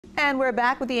And we're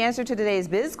back with the answer to today's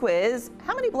Biz Quiz.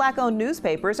 How many Black-owned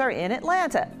newspapers are in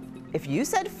Atlanta? If you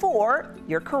said 4,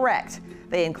 you're correct.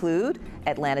 They include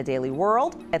Atlanta Daily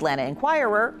World, Atlanta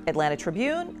Inquirer, Atlanta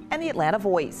Tribune, and the Atlanta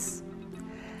Voice.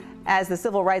 As the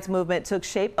civil rights movement took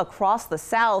shape across the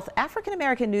South,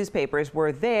 African-American newspapers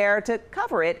were there to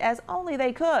cover it as only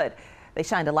they could. They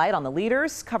shined a light on the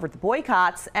leaders, covered the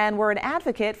boycotts, and were an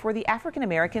advocate for the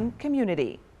African-American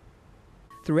community.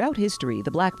 Throughout history, the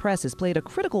black press has played a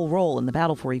critical role in the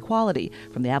battle for equality,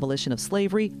 from the abolition of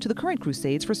slavery to the current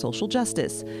crusades for social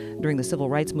justice. During the civil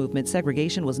rights movement,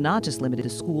 segregation was not just limited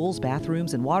to schools,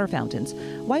 bathrooms, and water fountains.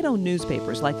 White-owned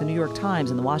newspapers like the New York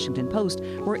Times and the Washington Post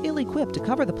were ill-equipped to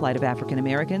cover the plight of African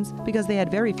Americans because they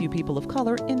had very few people of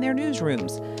color in their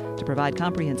newsrooms. To provide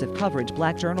comprehensive coverage,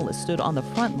 black journalists stood on the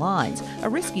front lines, a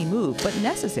risky move, but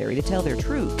necessary to tell their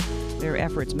truth. Their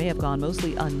efforts may have gone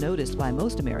mostly unnoticed by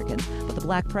most Americans, but the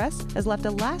black press has left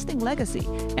a lasting legacy,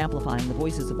 amplifying the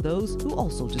voices of those who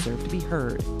also deserve to be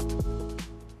heard.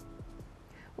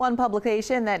 One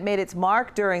publication that made its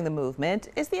mark during the movement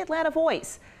is the Atlanta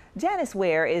Voice. Janis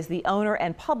Ware is the owner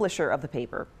and publisher of the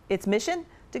paper. Its mission?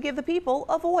 To give the people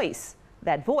a voice.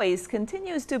 That voice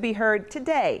continues to be heard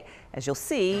today, as you'll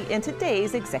see in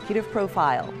today's executive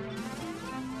profile.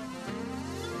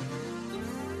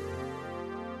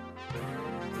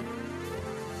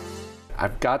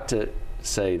 I've got to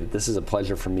say that this is a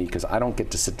pleasure for me because I don't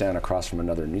get to sit down across from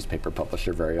another newspaper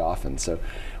publisher very often. So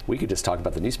we could just talk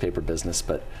about the newspaper business,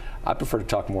 but I prefer to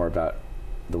talk more about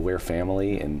the Ware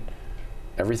family and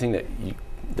everything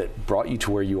that brought you to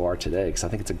where you are today, because I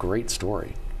think it's a great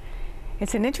story.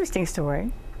 It's an interesting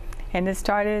story, and it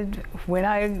started when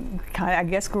I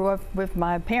guess grew up with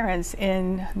my parents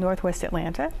in Northwest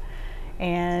Atlanta.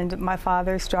 And my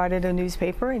father started a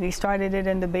newspaper, and he started it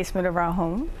in the basement of our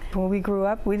home. When we grew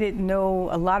up, we didn't know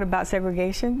a lot about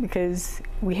segregation because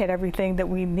we had everything that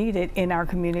we needed in our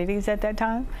communities at that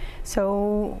time.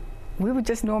 So we were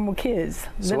just normal kids,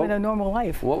 living a normal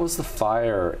life. What was the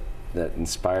fire that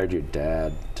inspired your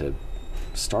dad to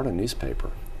start a newspaper?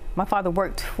 My father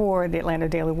worked for the Atlanta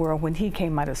Daily World when he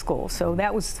came out of school. So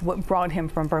that was what brought him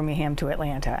from Birmingham to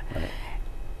Atlanta. Right.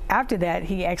 After that,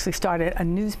 he actually started a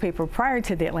newspaper prior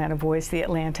to the Atlanta Voice, the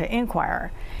Atlanta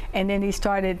Inquirer. And then he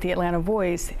started the Atlanta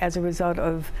Voice as a result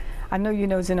of, I know you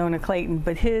know Zenona Clayton,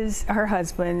 but her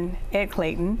husband, Ed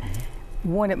Clayton,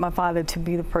 wanted my father to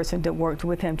be the person that worked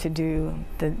with him to do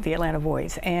the Atlanta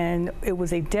Voice. And it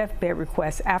was a deathbed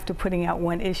request after putting out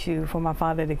one issue for my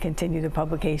father to continue the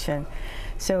publication.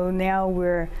 So now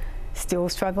we're still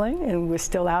struggling, and we're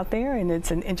still out there, and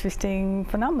it's an interesting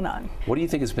phenomenon. What do you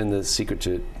think has been the secret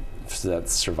to that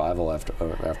survival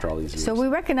after all these years? So we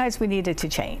recognized we needed to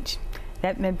change.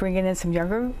 That meant bringing in some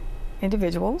younger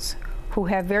individuals who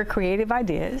have very creative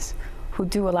ideas, who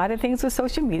do a lot of things with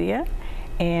social media,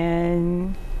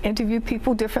 and interview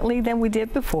people differently than we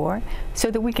did before, so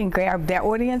that we can grab their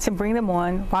audience and bring them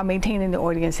on while maintaining the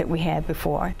audience that we had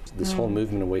before. This whole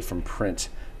movement away from print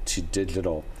to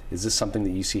digital, is this something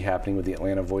that you see happening with the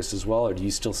Atlanta Voice as well, or do you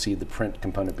still see the print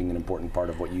component being an important part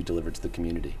of what you deliver to the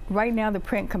community? Right now, the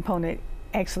print component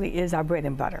actually is our bread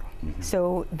and butter.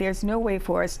 So there's no way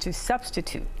for us to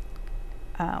substitute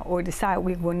or decide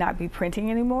we will not be printing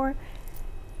anymore.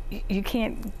 You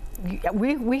can't.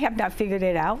 We have not figured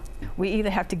it out. We either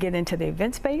have to get into the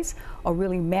event space or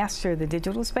really master the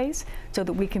digital space so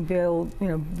that we can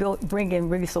bring in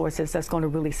resources that's going to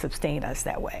really sustain us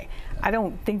that way. I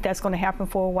don't think that's going to happen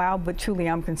for a while, but truly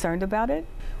I'm concerned about it.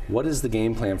 What is the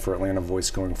game plan for Atlanta Voice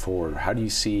going forward? How do you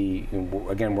see,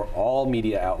 again, where all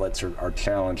media outlets are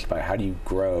challenged by how do you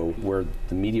grow where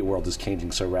the media world is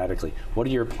changing so radically? What are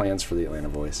your plans for the Atlanta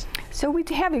Voice? So we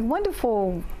have a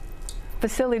wonderful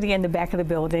facility in the back of the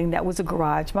building that was a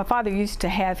garage. My father used to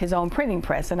have his own printing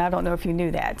press, and I don't know if you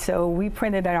knew that. So we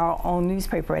printed our own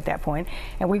newspaper at that point,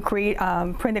 and we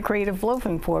printed Creative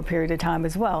Loafing for a period of time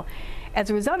as well. As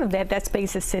a result of that, that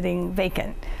space is sitting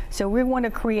vacant. So we want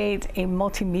to create a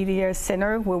multimedia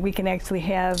center where we can actually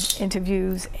have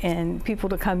interviews and people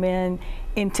to come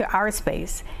into our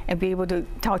space and be able to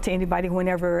talk to anybody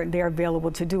whenever they're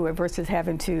available to do it versus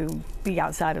having to be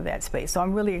outside of that space. So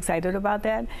I'm really excited about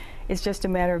that. It's just a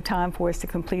matter of time for us to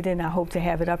complete it, and I hope to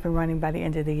have it up and running by the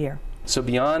end of the year. So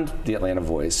beyond the Atlanta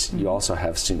Voice, you also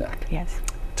have SUMAC. Yes.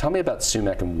 Tell me about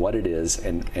SUMAC and what it is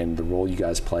and the role you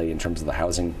guys play in terms of the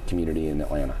housing community in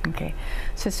Atlanta. Okay,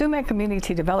 so SUMAC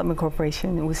Community Development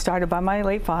Corporation was started by my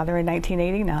late father in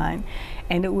 1989,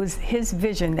 and it was his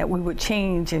vision that we would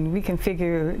change and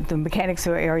reconfigure the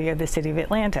Mechanicsville area of the city of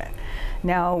Atlanta.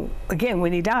 Now, again,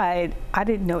 when he died, I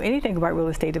didn't know anything about real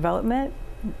estate development.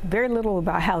 very little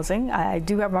about housing. I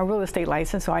do have my real estate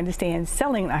license, so I understand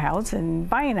selling a house and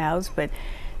buying a house, but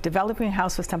developing a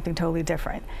house was something totally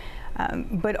different.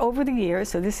 But over the years,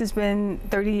 so this has been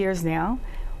 30 years now,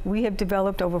 we have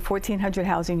developed over 1,400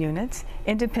 housing units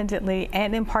independently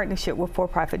and in partnership with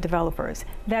for-profit developers.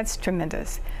 That's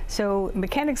tremendous. So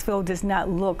Mechanicsville does not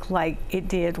look like it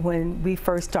did when we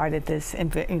first started this,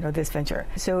 this venture.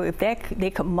 So if they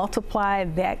could multiply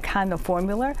that kind of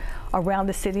formula around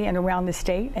the city and around the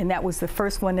state, and that was the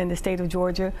first one in the state of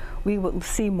Georgia, we would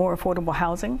see more affordable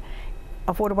housing.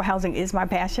 Affordable housing is my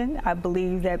passion. I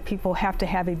believe that people have to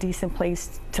have a decent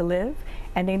place to live,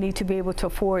 and they need to be able to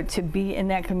afford to be in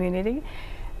that community.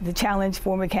 The challenge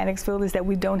for Mechanicsville is that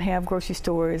we don't have grocery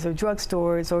stores or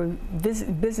drugstores or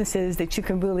businesses that you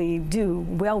can really do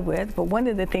well with. But one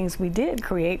of the things we did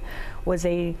create was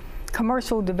a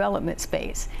commercial development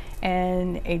space.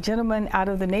 And a gentleman out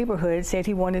of the neighborhood said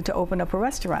he wanted to open up a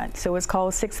restaurant. So it's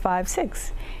called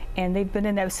 656. And they've been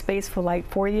in that space for like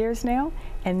 4 years now.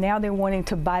 And now they're wanting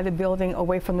to buy the building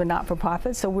away from the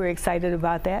not-for-profit. So we're excited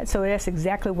about that. So that's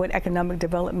exactly what economic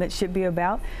development should be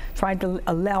about, trying to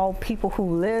allow people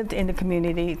who lived in the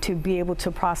community to be able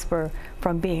to prosper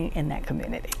from being in that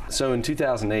community. So in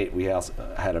 2008, we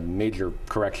had a major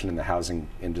correction in the housing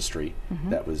industry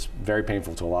that was very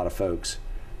painful to a lot of folks.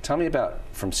 Tell me about,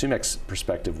 from SUMEC's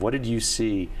perspective, what did you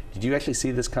see? Did you actually see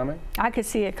this coming? I could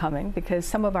see it coming because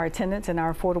some of our tenants in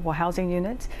our affordable housing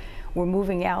units were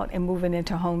moving out and moving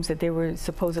into homes that they were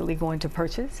supposedly going to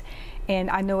purchase.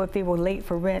 And I know if they were late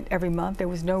for rent every month, there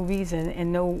was no reason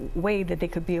and no way that they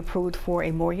could be approved for a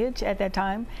mortgage at that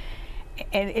time.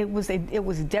 And it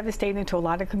was devastating to a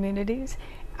lot of communities.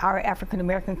 Our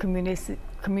African-American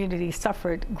community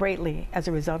suffered greatly as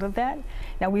a result of that.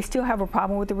 Now, we still have a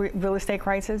problem with the real estate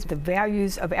crisis. The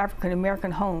values of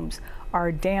African-American homes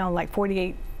are down like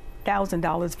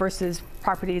 $48,000 versus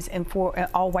properties in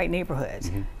all white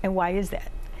neighborhoods. And why is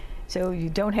that? So you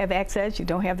don't have access, you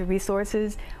don't have the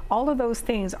resources. All of those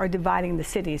things are dividing the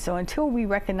city. So until we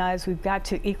recognize we've got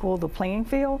to equal the playing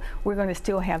field, we're going to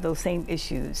still have those same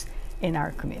issues in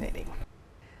our community.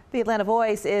 The Atlanta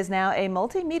Voice is now a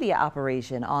multimedia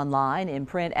operation, online, in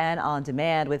print, and on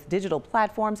demand, with digital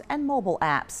platforms and mobile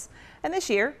apps. And this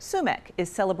year, SUMEC is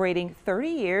celebrating 30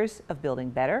 years of building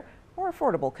better, more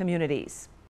affordable communities.